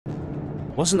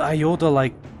Wasn't Iota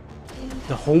like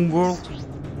the homeworld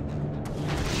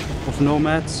of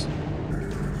nomads?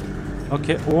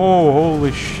 Okay. Oh,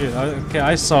 holy shit. Okay,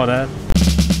 I saw that.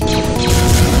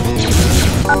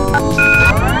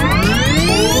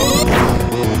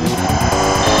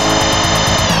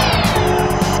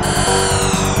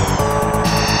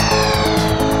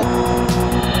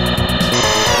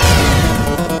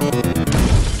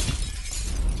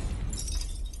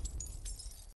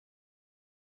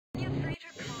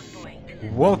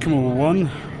 Welcome everyone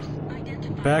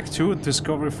back to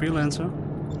Discovery Freelancer,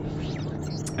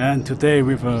 and today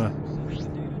we have a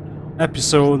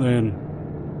episode in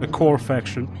the core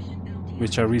faction,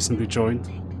 which I recently joined.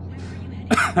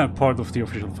 Part of the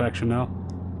official faction now,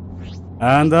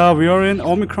 and we are in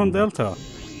Omicron Delta,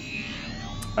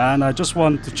 and I just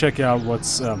want to check out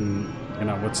what's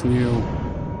what's new.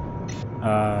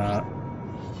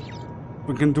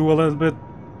 We can do a little bit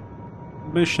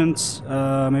missions,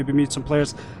 maybe meet some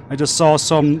players. I just saw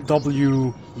some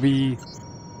WV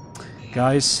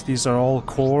guys. These are all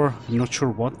core. I'm not sure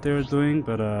what they're doing,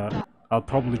 but I'll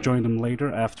probably join them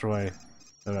later after I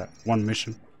one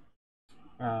mission.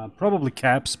 Probably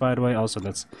caps, by the way. Also,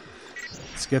 let's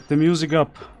get the music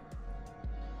up.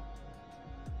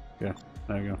 Yeah,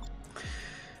 there you go.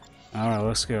 All right,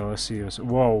 let's go. Let's see.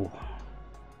 Whoa.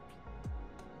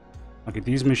 Okay,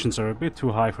 these missions are a bit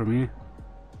too high for me.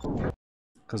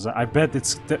 Because I bet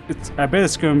it's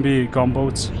going to be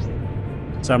gunboats,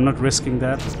 so I'm not risking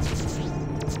that.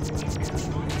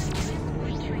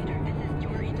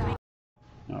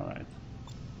 All right.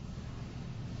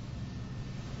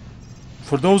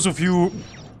 For those of you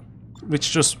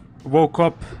which just woke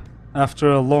up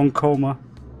after a long coma,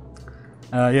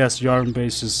 yes, Yarn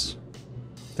base is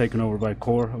taken over by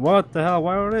core. What the hell?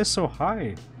 Why are they so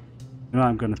high? You know,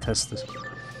 I'm gonna test this.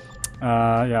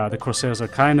 Yeah, the Corsairs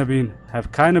have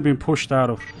kind of been pushed out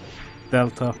of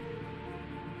Delta.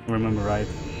 Remember right?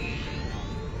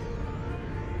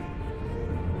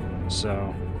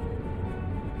 So,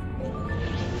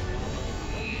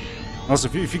 also,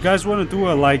 if you guys want to do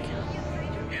a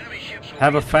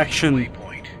have a faction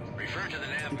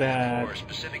that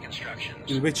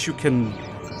in which you can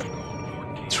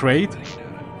trade.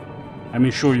 I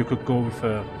mean, sure, you could go with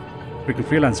a freaking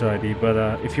freelancer ID, but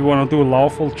if you want to do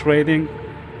lawful trading,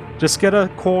 just get a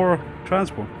core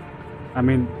transport. I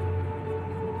mean,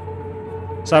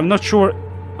 so I'm not sure.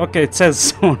 Okay, it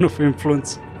says zone of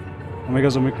influence,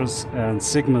 Omegas, Omicrons, and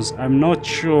Sigmas. I'm not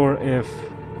sure if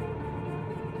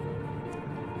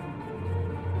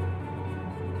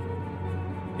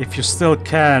you still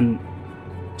can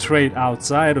trade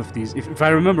outside of these. If I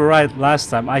remember right, last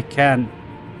time I can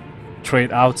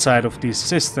trade outside of this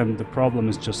system. The problem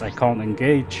is just I can't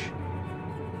engage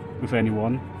with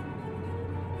anyone.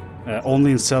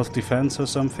 Only in self-defense or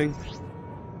something.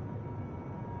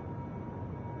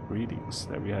 Greetings.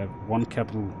 There we have one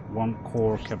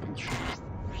core capital ship.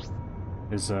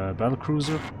 Is a battle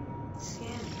cruiser.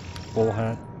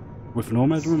 Bullhead. With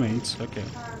nomad remains. Okay.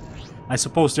 I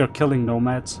suppose they're killing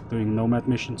nomads, doing nomad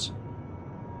missions.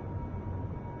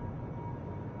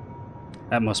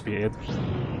 That must be it.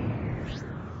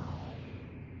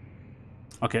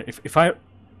 Okay, if I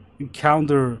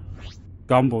encounter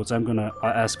gunboats, I'm gonna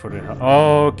ask for their help.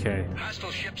 Okay.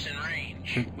 Hostile ships in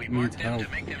range. We need marked them help. to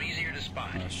make them easier to spot.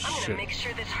 Oh shit! Make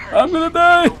sure this hurts. I'm gonna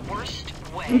die. The worst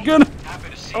way. I'm gonna. Happy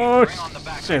to see Oh you. Bring on the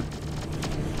backup. shit!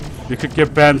 You could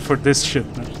get banned for this shit,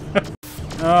 man.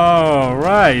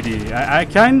 Alrighty, I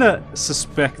kinda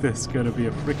suspect it's gonna be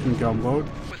a freaking gunboat.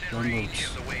 Within range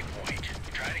of the waypoint.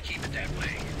 Try to keep it that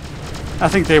way. I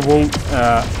think they won't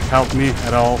help me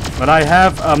at all. But I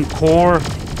have core.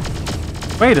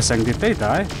 Wait a second, did they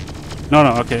die? No,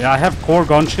 okay. I have core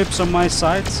gunships on my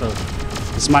side, so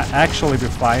this might actually be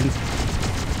fine.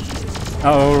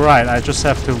 Oh right, I just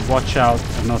have to watch out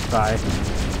and not die.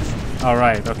 All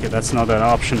right, okay, that's not an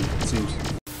option, it seems.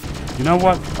 You know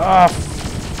what? Ah,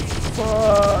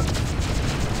 fuck!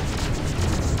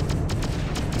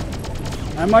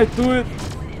 I might do it.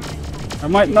 I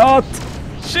might not.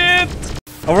 Shit!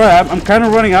 Alright, I'm kind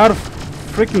of running out of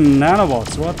freaking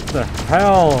nanobots. What the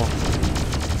hell?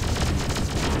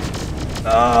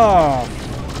 Oh,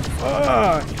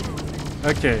 fuck.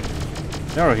 Okay.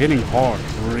 They are hitting hard.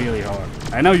 Really hard.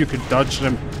 I know you could dodge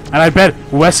them. And I bet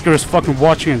Wesker is fucking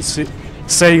watching and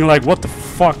saying like, what the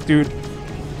fuck, dude?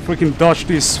 Freaking dodge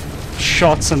these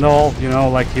shots and all. You know,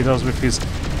 like he does with his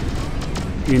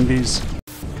indies.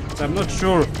 So I'm not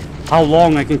sure how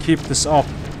long I can keep this up.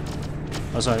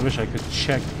 Also, I wish I could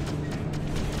check.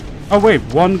 Oh wait,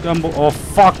 one gunboat. Oh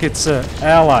fuck, it's a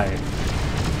ally.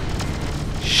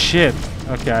 Shit.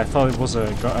 Okay, I thought it was a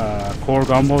core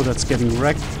gumbo that's getting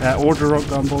wrecked. Order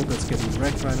gumbo that's getting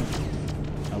wrecked right now.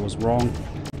 I was wrong.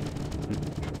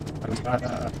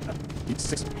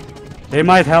 They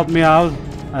might help me out.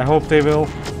 I hope they will.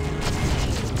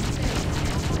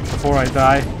 Before I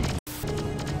die.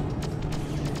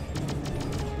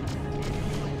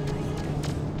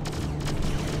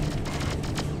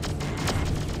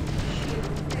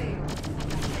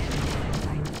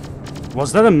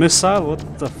 Was that a missile?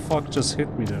 What the fuck just hit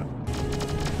me there?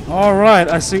 Alright,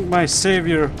 I think my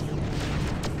savior.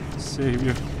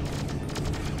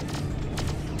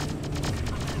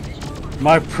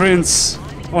 My prince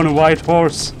on a white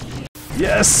horse.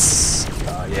 Yes!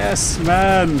 Yes,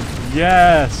 man!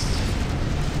 Yes!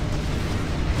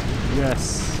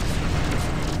 Yes!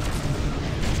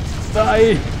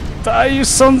 Die! Die, you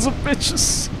sons of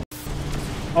bitches!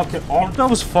 Okay, are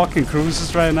those fucking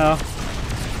cruisers right now?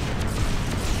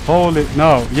 Holy,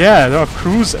 no, yeah, there are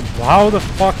cruisers. How the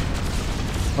fuck?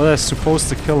 Well, they're supposed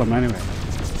to kill them anyway.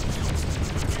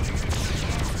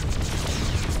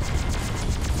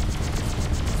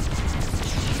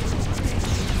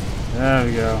 There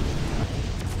we go.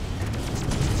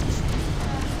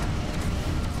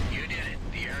 You did it.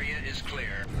 The area is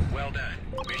clear. Well done.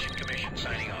 Mission Commission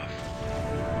signing off.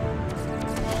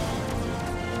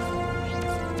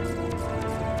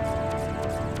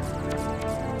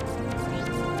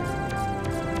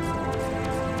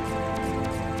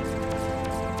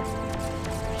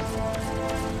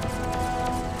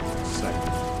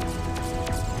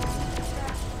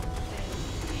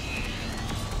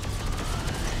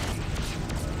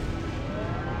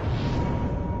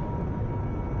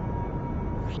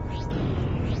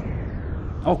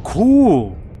 Oh,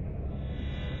 cool!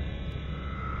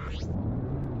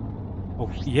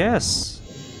 Oh, yes!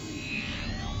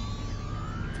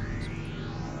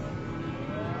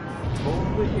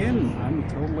 Totally in. I'm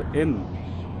totally in.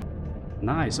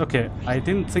 Nice. Okay, I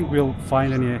didn't think we'll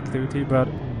find any activity, but...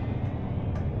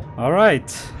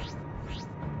 Alright.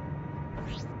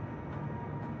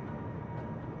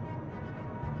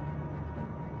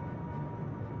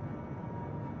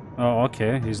 Oh,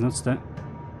 okay. He's not standing.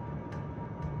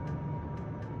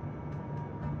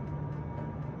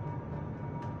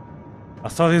 I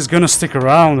thought he's gonna stick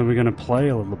around and we're gonna play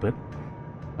a little bit.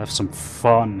 Have some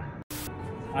fun.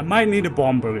 I might need a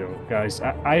bomber though, guys.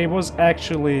 I was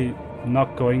actually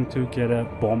not going to get a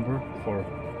bomber for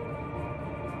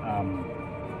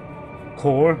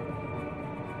core.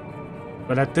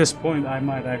 But at this point I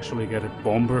might actually get a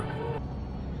bomber.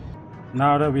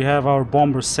 Now that we have our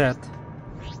bomber set.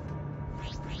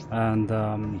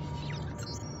 And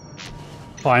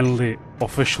finally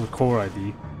official core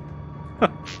ID.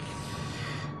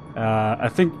 I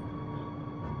think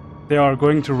they are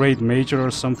going to raid Major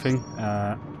or something,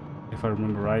 if I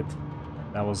remember right.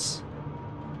 That was...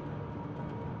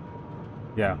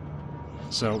 Yeah.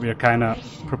 So we are kind of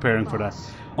preparing for that.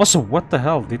 Also, what the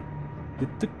hell? Did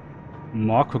the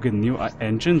Mako get new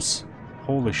engines?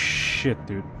 Holy shit,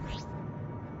 dude.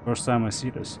 First time I see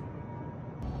this.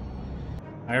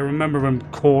 I remember when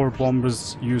core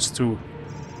bombers used to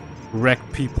wreck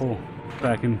people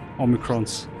back in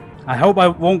Omicrons. I hope I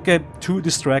won't get too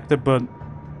distracted, but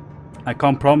I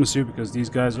can't promise you because these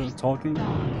guys are talking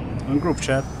on group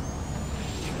chat.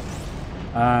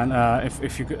 And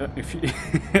if you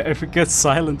if it gets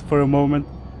silent for a moment,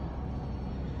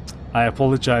 I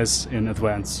apologize in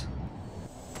advance.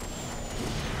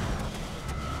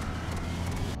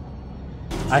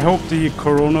 I hope the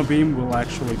Corona beam will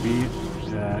actually be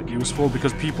useful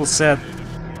because people said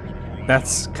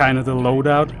that's kind of the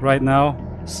loadout right now.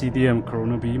 CDM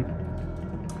Corona beam,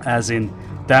 as in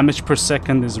damage per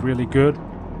second is really good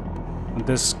on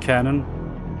this cannon,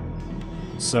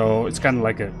 so it's kind of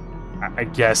like a, I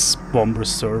guess, bomber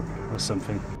serve or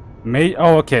something.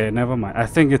 Oh, okay, never mind. I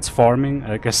think it's farming.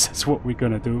 I guess that's what we're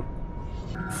gonna do.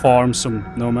 Farm some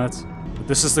nomads. But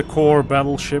this is the core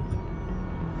battleship.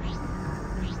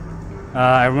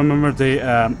 I remember they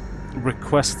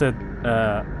requested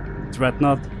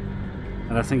Dreadnought,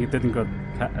 and I think it didn't got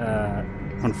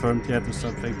confirmed yet or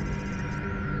something.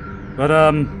 But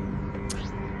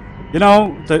you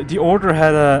know, the order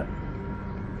had a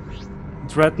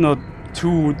Dreadnought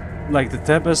 2, like the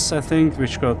Tebes, I think,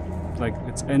 which got, like,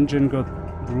 its engine got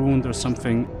ruined or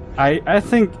something. I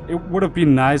think it would have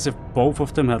been nice if both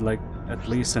of them had, like, at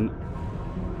least an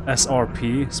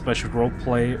SRP, special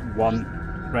roleplay, one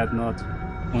Dreadnought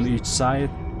on each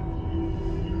side.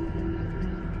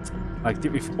 Like,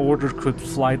 if Order could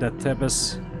fly that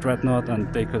Tebes Dreadnought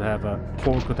and they could have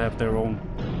Core could have their own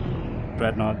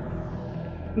Dreadnought.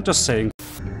 I'm just saying.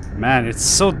 Man, it's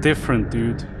so different,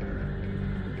 dude.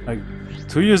 Like,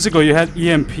 2 years ago you had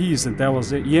EMPs and that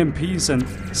was it. EMPs and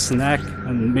Snack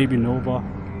and maybe Nova.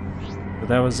 But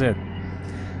that was it.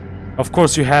 Of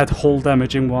course you had hull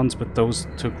damaging ones, but those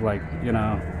took like, you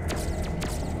know,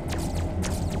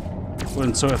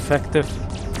 weren't so effective.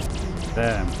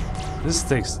 Damn. This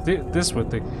would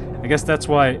take. I guess that's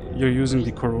why you're using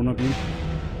the Corona beam.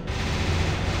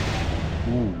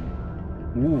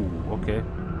 Ooh, okay.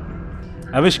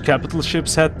 I wish capital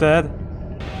ships had that.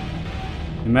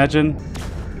 Imagine.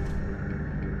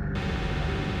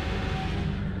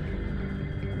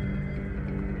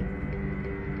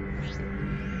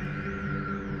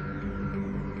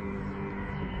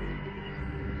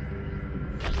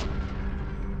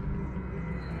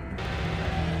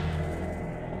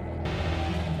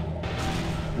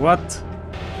 What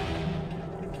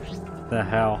the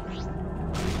hell?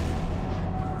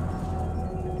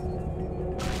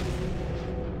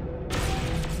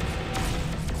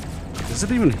 Is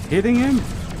it even hitting him?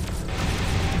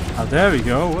 Oh, there we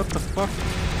go. What the fuck?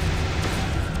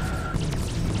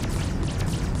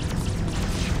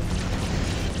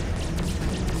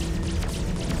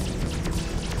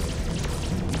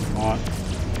 Come on.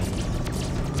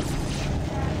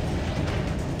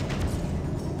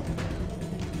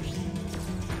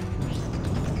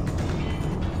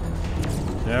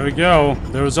 There we go.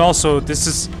 There was also, this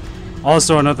is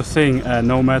also another thing,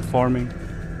 nomad farming.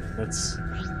 That's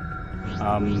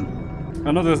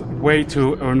another way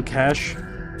to earn cash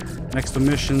next to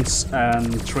missions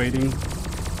and trading,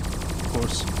 of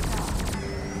course.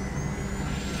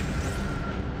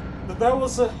 But that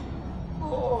was a...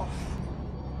 Oh.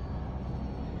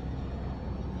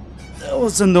 That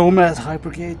was a nomad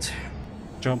hypergate.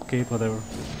 Jump gate, whatever.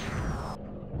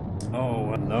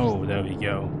 Oh, hello, there we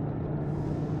go.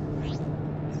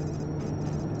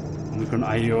 Omicron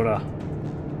Iota.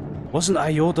 Wasn't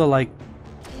Iota like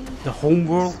the home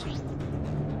world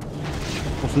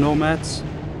of nomads?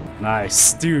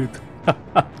 Nice, dude.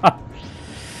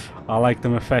 I like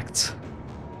them effects.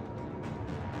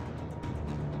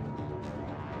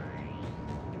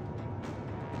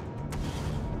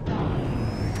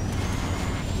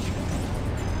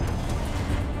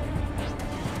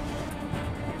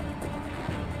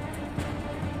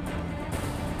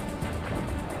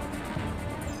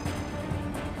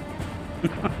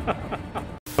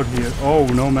 Here. Oh,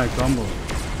 nomad combo.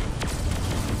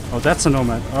 Oh, that's a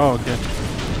nomad. Oh, okay.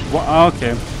 Well,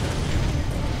 okay.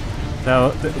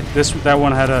 That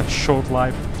one had a short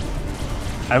life.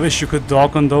 I wish you could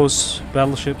dock on those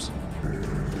battleships.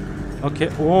 Okay.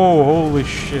 Oh, holy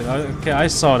shit. Okay, I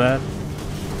saw that.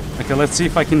 Okay, let's see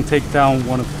if I can take down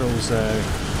one of those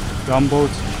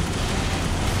gunboats.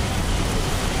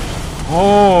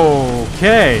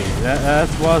 Okay, that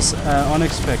was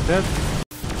unexpected.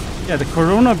 Yeah, the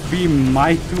Corona beam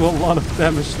might do a lot of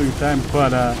damage through time,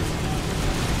 but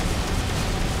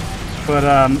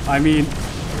I mean,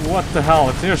 what the hell?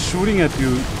 If they're shooting at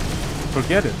you,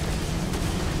 forget it.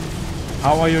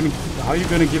 How are you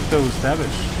gonna give those damage?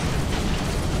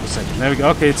 A second. There we go.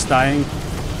 Okay, it's dying.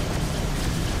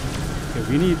 Okay,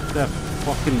 we need that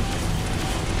fucking.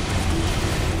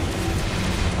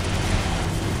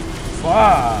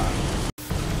 Fuck.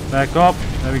 Back up.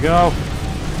 There we go.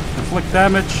 Inflict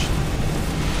damage.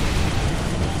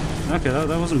 Okay,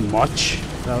 that wasn't much.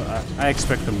 I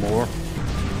expected more.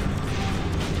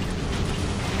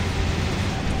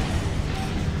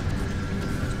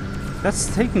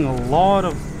 That's taking a lot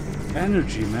of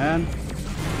energy, man.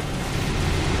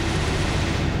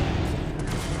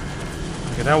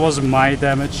 Okay, that wasn't my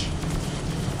damage.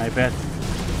 I bet.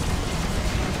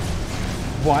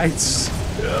 Whites.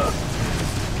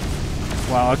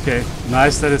 Wow, okay.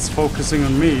 Nice that it's focusing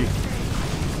on me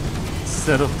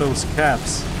instead of those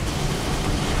caps.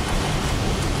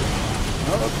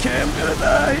 Okay, I'm gonna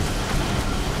die.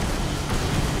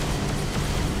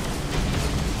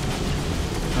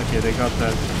 Okay, they got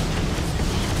that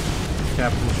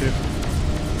capital ship.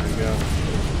 There we go.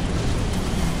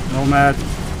 Nomad.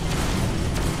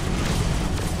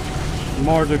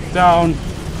 Marduk down.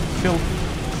 Kill.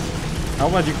 How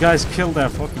about you guys kill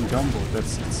that fucking gunboat?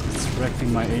 It's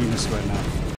wrecking my aims right now.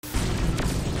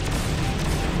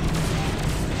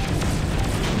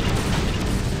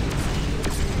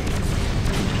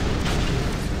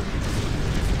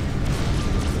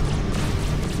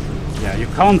 Yeah, you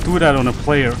can't do that on a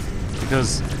player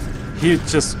because he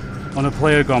just on a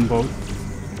player gunboat.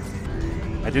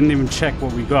 I didn't even check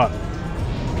what we got.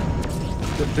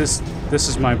 This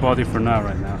is my body for now,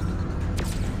 right now.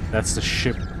 That's the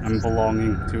ship I'm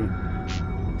belonging to.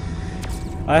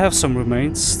 I have some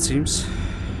remains, it seems.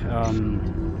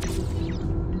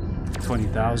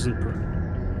 20,000 per.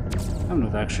 I'm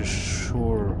not actually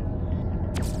sure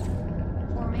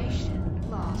Formation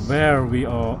lost. where we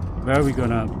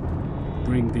gonna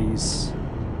bring these.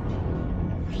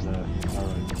 Alright.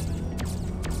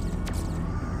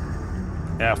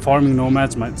 Yeah, farming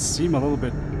nomads might seem a little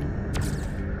bit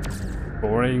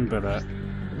boring, but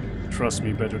trust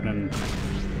me, better than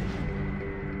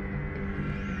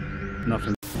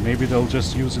nothing. Maybe they'll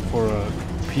just use it for a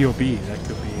POB. That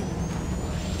could be it.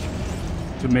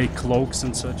 To make cloaks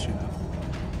and such, you know,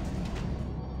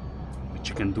 which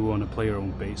you can do on a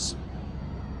player-owned base.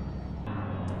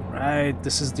 Right,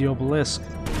 this is the obelisk.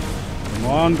 Come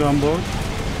on, gunboat.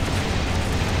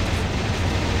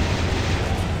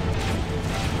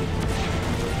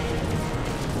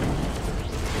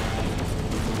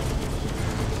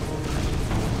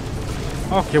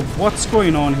 Okay, what's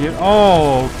going on here?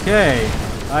 Oh, okay.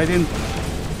 I didn't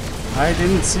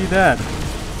see that.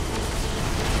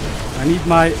 I need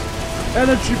my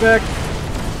energy back.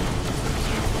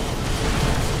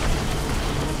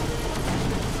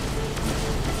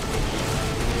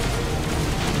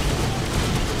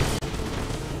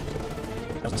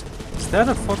 Is that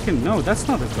a fucking... No, that's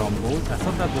not a gunboat. I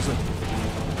thought that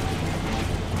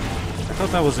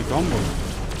was a gunboat.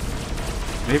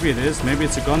 Maybe it is. Maybe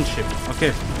it's a gunship.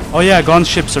 Okay. Oh yeah,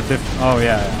 gunships are different. Oh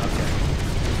yeah,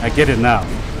 okay. I get it now.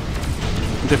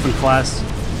 Different class.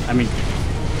 I mean,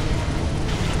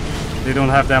 they don't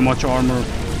have that much armor,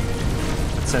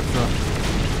 etc.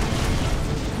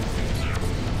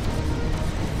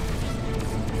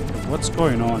 What's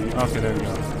going on here? Okay, there we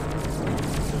go.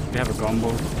 We have a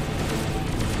gunboat.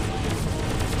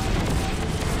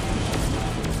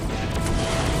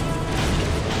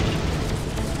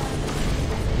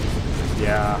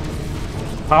 Yeah.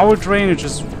 Power drainage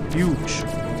is huge.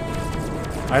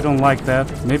 I don't like that.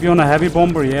 Maybe on a heavy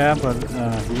bomber, yeah, but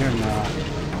here, nah.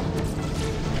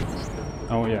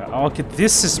 Oh yeah, okay,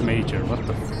 this is major. What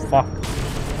the fuck?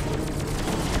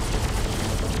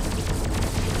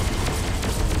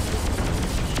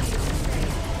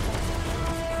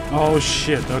 Oh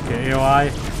shit, okay,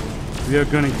 AOI. We are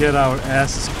gonna get our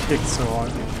asses kicked so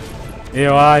hard.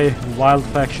 AOI, wild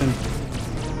faction.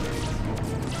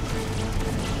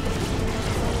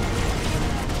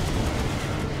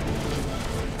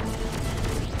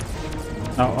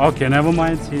 Oh, okay, never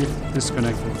mind. He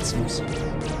disconnected, it seems.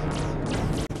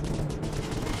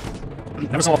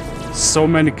 Never saw so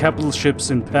many capital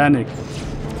ships in panic.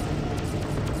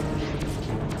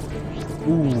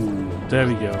 Ooh, there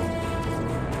we go.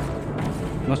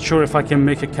 Not sure if I can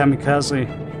make a kamikaze.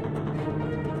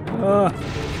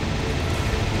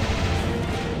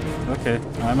 Okay,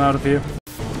 I'm out of here.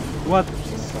 What?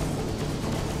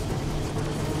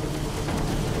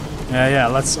 Yeah,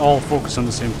 let's all focus on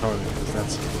the same target.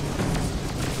 That's...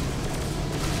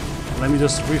 Let me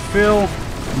just refill.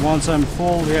 And once I'm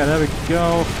full, yeah, there we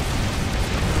go.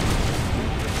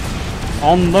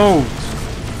 Unload.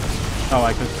 Oh,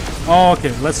 I could. Oh,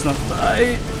 okay, let's not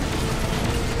die.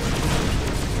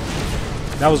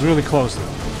 That was really close,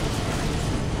 though.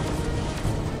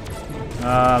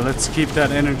 Let's keep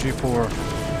that energy for.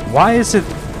 Why is it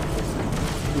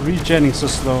regenning so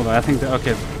slow? I think that.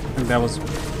 Okay, I think that was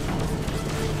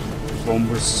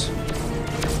bombers.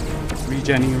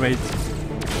 Regenning rate.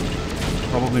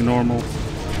 Probably normal.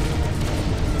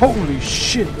 Holy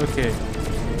shit, okay.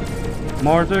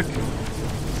 Marduk.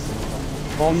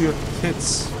 Calm your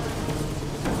tits.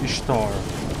 Ishtar.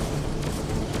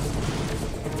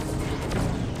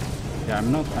 Yeah,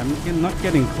 I'm not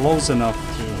getting close enough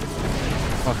to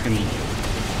fucking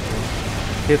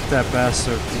hit that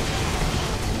bastard.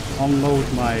 Unload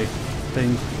my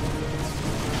thing.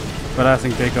 But I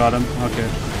think they got him. Okay.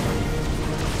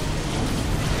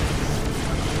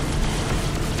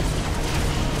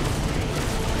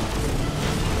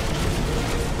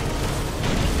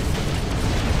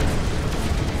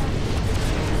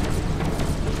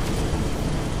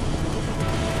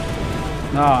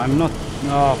 No, I'm not.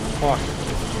 Oh, fuck.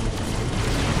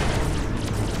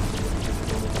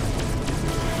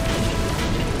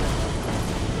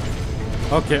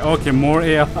 Okay, more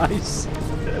AIs.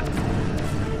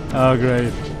 Oh,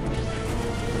 great.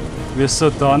 We're so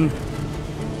done.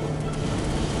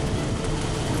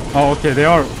 Oh, okay, they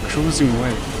are cruising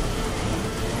away.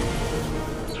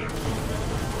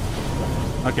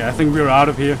 Okay, I think we're out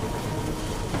of here.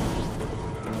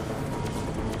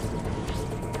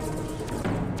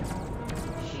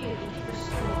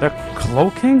 They're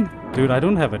cloaking? Dude, I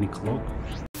don't have any cloak.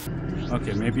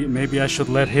 Okay, maybe I should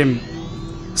let him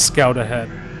scout ahead.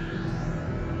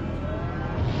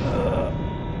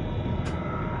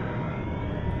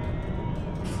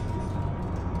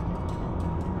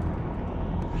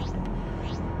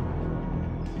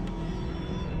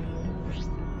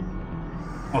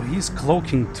 Oh, he's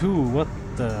cloaking too. What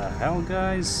the hell,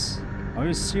 guys? Are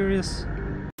you serious?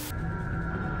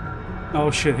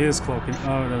 Oh shit, he is cloaking.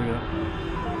 Oh, there we go.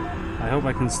 I hope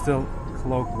I can still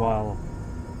cloak while...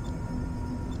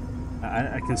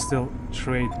 I can still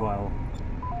trade while...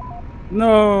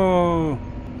 No!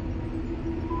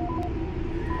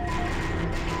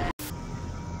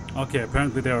 Okay,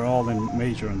 apparently they're all in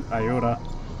Major and Iota.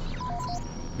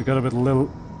 We got a bit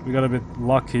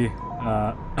lucky.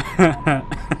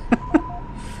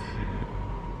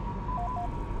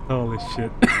 Holy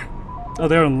shit. Oh,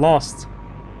 they're in Lost.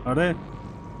 Are they?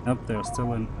 Nope, they're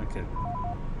still in. Okay.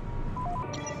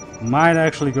 Might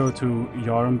actually go to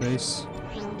Yarn base.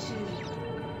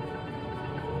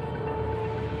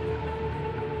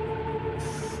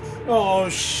 Oh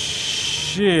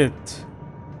shit.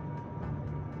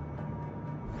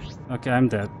 Okay, I'm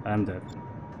dead. I'm dead.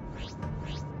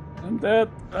 I'm dead.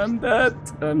 I'm dead.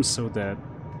 I'm so dead.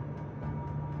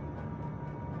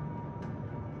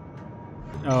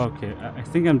 Okay, I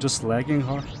think I'm just lagging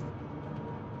hard.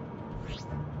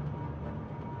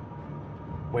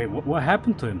 Wait, what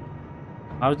happened to him?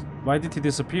 Why did he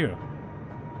disappear?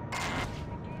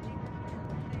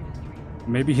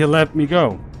 Maybe he let me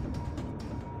go.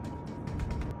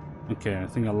 Okay, I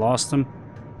think I lost him.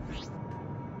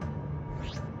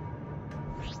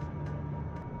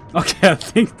 Okay, I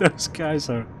think those guys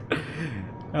are...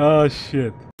 Oh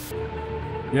shit.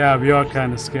 Yeah, we are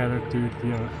kind of scattered, dude.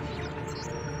 Yeah.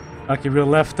 Okay, we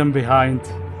left them behind.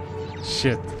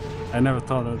 Shit. I never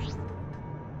thought of...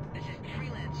 This is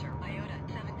Freelancer, Iota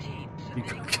 17.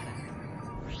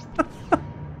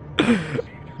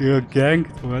 You got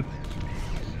ganked? What?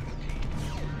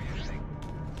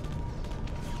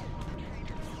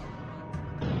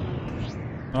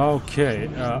 Okay,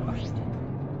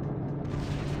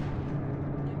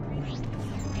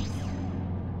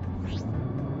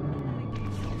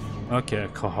 okay,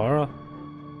 Kahara.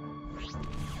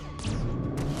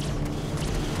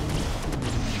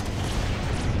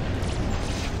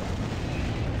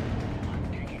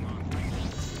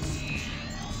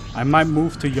 I might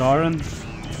move to Yaren.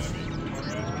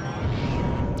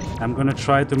 I'm gonna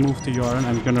try to move to Yaren.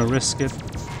 I'm gonna risk it.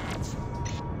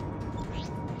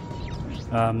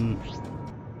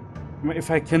 If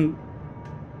I can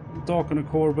dock on a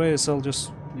core base, I'll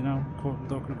just, you know,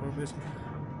 dock on a core base.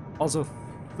 Also,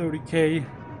 30k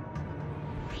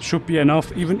should be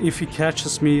enough. Even if he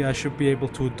catches me, I should be able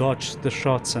to dodge the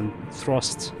shots and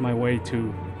thrust my way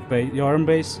to Yarn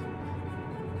base.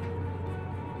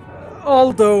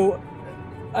 Although,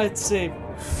 I'd say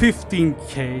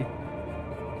 15k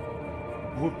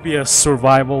would be a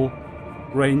survival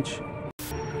range.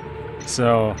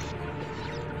 So,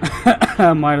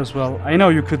 I might as well. I know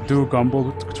you could do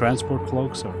gumbo transport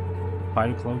cloaks or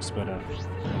fighter cloaks, but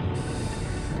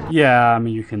yeah, I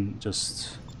mean, you can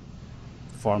just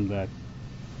farm that.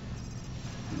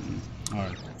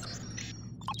 Alright.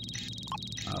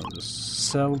 I'll just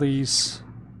sell these.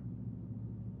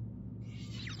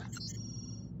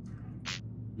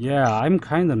 Yeah, I'm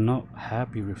kinda not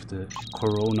happy with the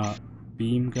Corona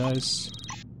beam, guys.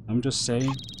 I'm just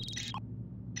saying.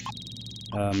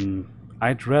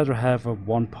 I'd rather have a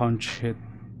one-punch hit.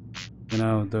 You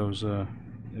know, those, you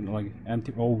know, like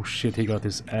anti... Oh shit, he got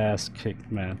his ass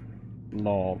kicked, man.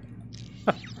 Lol.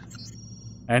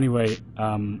 Anyway,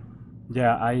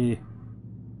 yeah, I...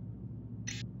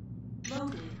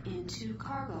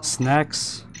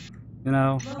 Snacks, you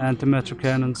know, anti-metal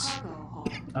cannons.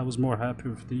 I was more happy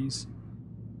with these.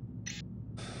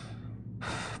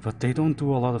 But they don't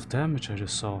do a lot of damage, I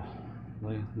just saw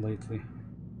lately.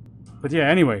 But yeah,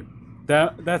 anyway,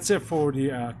 that's it for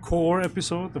the core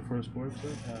episode, the first core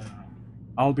episode.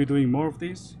 I'll be doing more of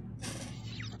these.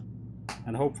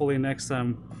 And hopefully next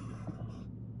time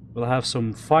we'll have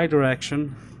some fighter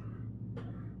action.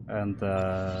 And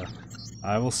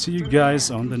I will see you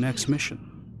guys on the next mission.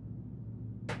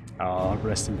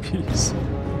 Rest in peace.